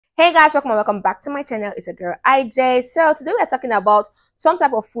Hey guys, welcome back to my channel. It's a girl IJ. So today we are talking about some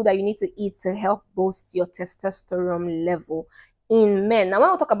type of food that you need to eat to help boost your testosterone level in men. Now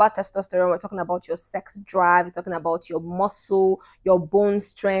when we talk about testosterone, we're talking about your sex drive, we're talking about your muscle, your bone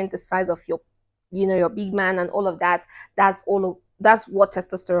strength, the size of your your big man and all of that. That's what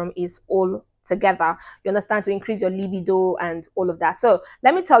testosterone is all together. You understand, to increase your libido and all of that. So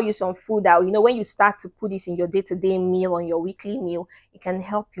let me tell you some food that when you start to put this in your day-to-day meal, on your weekly meal, it can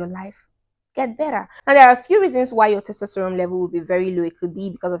help your life get better. And there are a few reasons why your testosterone level will be very low. It could be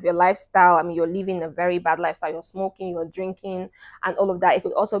because of your lifestyle. I mean, you're living a very bad lifestyle, you're smoking, you're drinking and all of that. It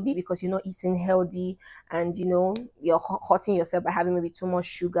could also be because you're not eating healthy and you're hurting yourself by having maybe too much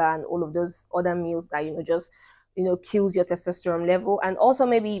sugar and all of those other meals that just kills your testosterone level. And also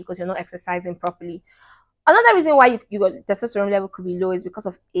maybe because you're not exercising properly. Another reason why your testosterone level could be low is because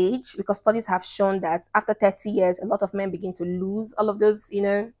of age, because studies have shown that after 30 years, a lot of men begin to lose all of those,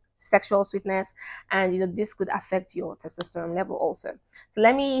 sexual sweetness, and this could affect your testosterone level also. So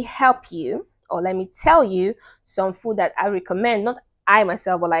let me help you, or let me tell you some food that I recommend, not I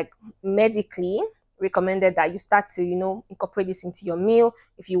myself, but like medically recommended, that you start to incorporate this into your meal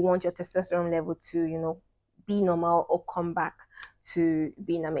if you want your testosterone level to be normal or come back to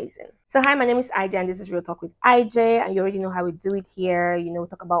being amazing. So hi, my name is IJ and this is Real Talk with IJ, and you already know how we do it here. We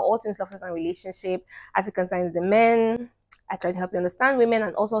talk about all things love, sex, and relationship as it concerns the men. I try to help you understand women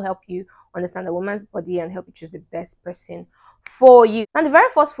and also help you understand the woman's body and help you choose the best person for you. And the very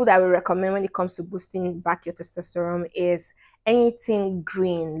first food I will recommend when it comes to boosting back your testosterone is anything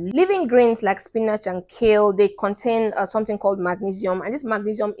green. Living greens like spinach and kale, they contain something called magnesium, and this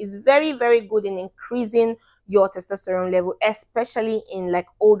magnesium is very, very good in increasing your testosterone level, especially in like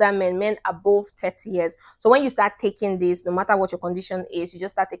older men above 30 years. So when you start taking this, no matter what your condition is, you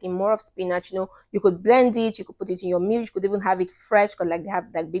just start taking more of spinach. You could blend it, you could put it in your meal, you could even have it fresh, because like they have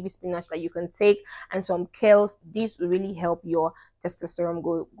like baby spinach that you can take, and some kales. This will really help your testosterone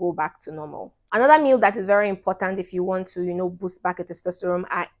go back to normal. Another meal that is very important if you want to boost back your testosterone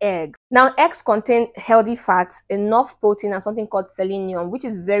are eggs. Now eggs contain healthy fats, enough protein, and something called selenium, which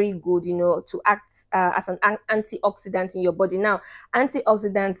is very good to act as an antioxidant in your body. Now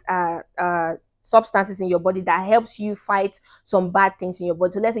antioxidants are substances in your body that helps you fight some bad things in your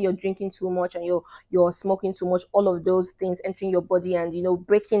body. So let's say you're drinking too much and you're smoking too much, all of those things entering your body and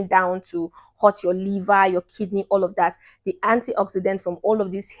breaking down to hurt your liver, your kidney, all of that. The antioxidant from all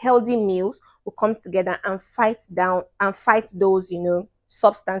of these healthy meals will come together and fight those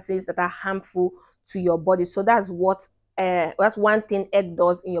substances that are harmful to your body. So that's one thing egg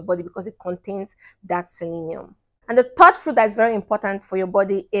does in your body, because it contains that selenium. And the third fruit that is very important for your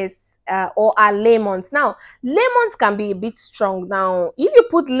body is are lemons. Now, lemons can be a bit strong. Now, if you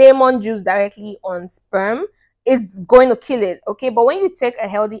put lemon juice directly on sperm, it's going to kill it, okay? But when you take a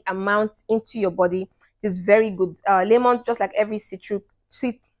healthy amount into your body, it is very good. Lemons, just like every citrus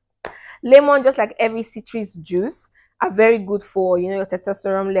juice, are very good for your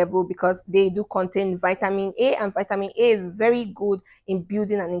testosterone level, because they do contain vitamin A, and vitamin A is very good in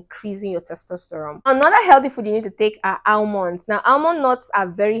building and increasing your testosterone. Another healthy food you need to take are almonds. Now almond nuts are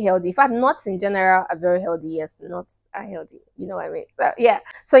very healthy. In fact, nuts in general are very healthy. Yes, nuts are healthy, you know what I mean.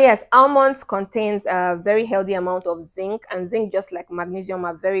 So yes, almonds contains a very healthy amount of zinc, and zinc, just like magnesium,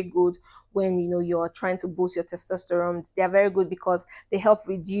 are very good when you're trying to boost your testosterone. They are very good because they help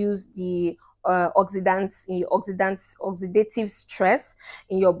reduce the oxidative stress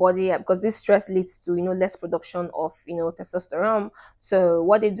in your body, because this stress leads to less production of testosterone. So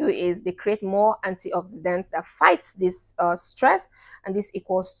what they do is they create more antioxidants that fights this stress, and this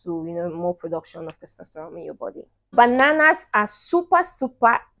equals to more production of testosterone in your body. Bananas are super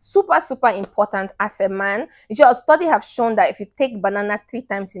important as a man. A study have shown that if you take banana 3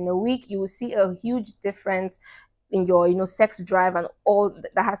 times in a week, you will see a huge difference in your sex drive and all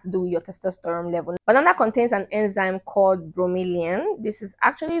that has to do with your testosterone level. Banana contains an enzyme called bromelain. This is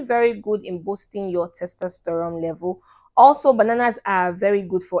actually very good in boosting your testosterone level. Also, bananas are very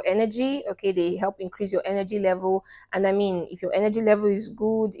good for energy, okay? They help increase your energy level. And I mean, if your energy level is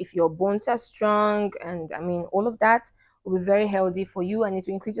good, if your bones are strong, and I mean, all of that will be very healthy for you, and it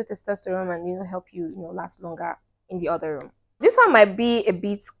will increase your testosterone and help you last longer in the other room. This one might be a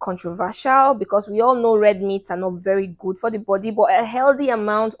bit controversial, because we all know red meats are not very good for the body, but a healthy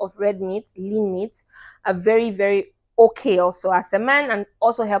amount of red meat, lean meat, are very, very okay also as a man, and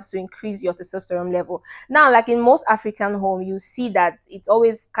also helps to increase your testosterone level. Now, like in most African home, you see that it's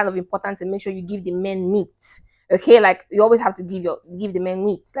always kind of important to make sure you give the men meat. Okay, like you always have to give the men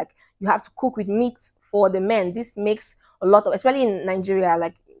meat. Like you have to cook with meat for the men. This makes a lot of, especially in Nigeria,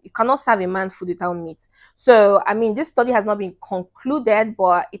 like you cannot serve a man food without meat. So I mean, this study has not been concluded,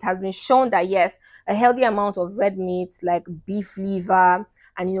 but it has been shown that yes, a healthy amount of red meat like beef liver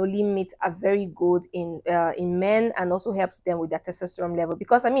and lean meat are very good in men, and also helps them with their testosterone level.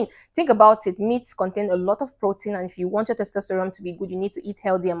 Because I mean, think about it, meats contain a lot of protein, and if you want your testosterone to be good, you need to eat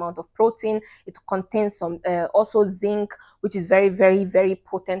healthy amount of protein. It contains some also zinc, which is very, very, very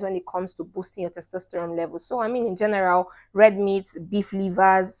potent when it comes to boosting your testosterone level. So I mean, in general, red meats, beef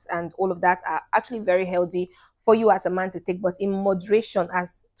livers, and all of that are actually very healthy for you as a man to take, but in moderation,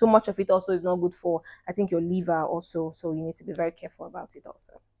 as too much of it also is not good for, I think, your liver also. So you need to be very careful about it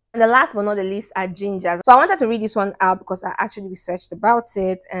also. And the last but not the least are gingers. So I wanted to read this one out because I actually researched about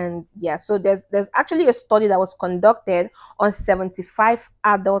it. And yeah, so there's actually a study that was conducted on 75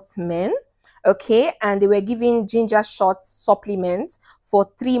 adult men. Okay, and they were given ginger shots supplements for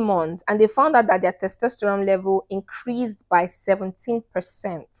 3 months, and they found out that their testosterone level increased by 17%.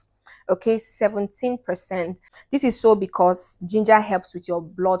 Okay, 17%. This is so because ginger helps with your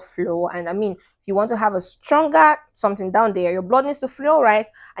blood flow. And I mean, if you want to have a stronger something down there, your blood needs to flow right,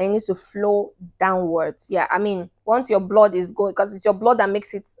 and it needs to flow downwards. Yeah, I mean, once your blood is going, because it's your blood that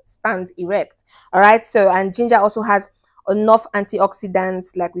makes it stand erect. All right, so, and ginger also has enough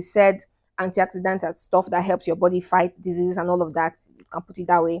antioxidants, like we said, antioxidants and stuff that helps your body fight diseases and all of that. You can put it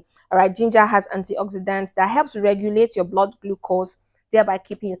that way. All right, ginger has antioxidants that helps regulate your blood glucose, thereby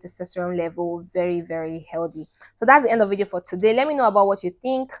keeping your testosterone level very, very healthy. So that's the end of the video for today. Let me know about what you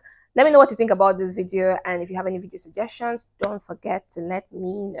think. Let me know what you think about this video, and if you have any video suggestions, don't forget to let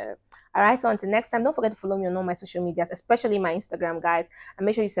me know. All right, so until next time, don't forget to follow me on all my social medias, especially my Instagram, guys, and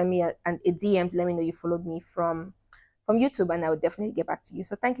make sure you send me a DM to let me know you followed me from YouTube, and I will definitely get back to you.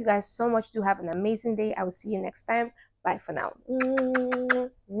 So thank you guys so much. Do have an amazing day. I will see you next time. Bye for now.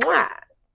 Mwah.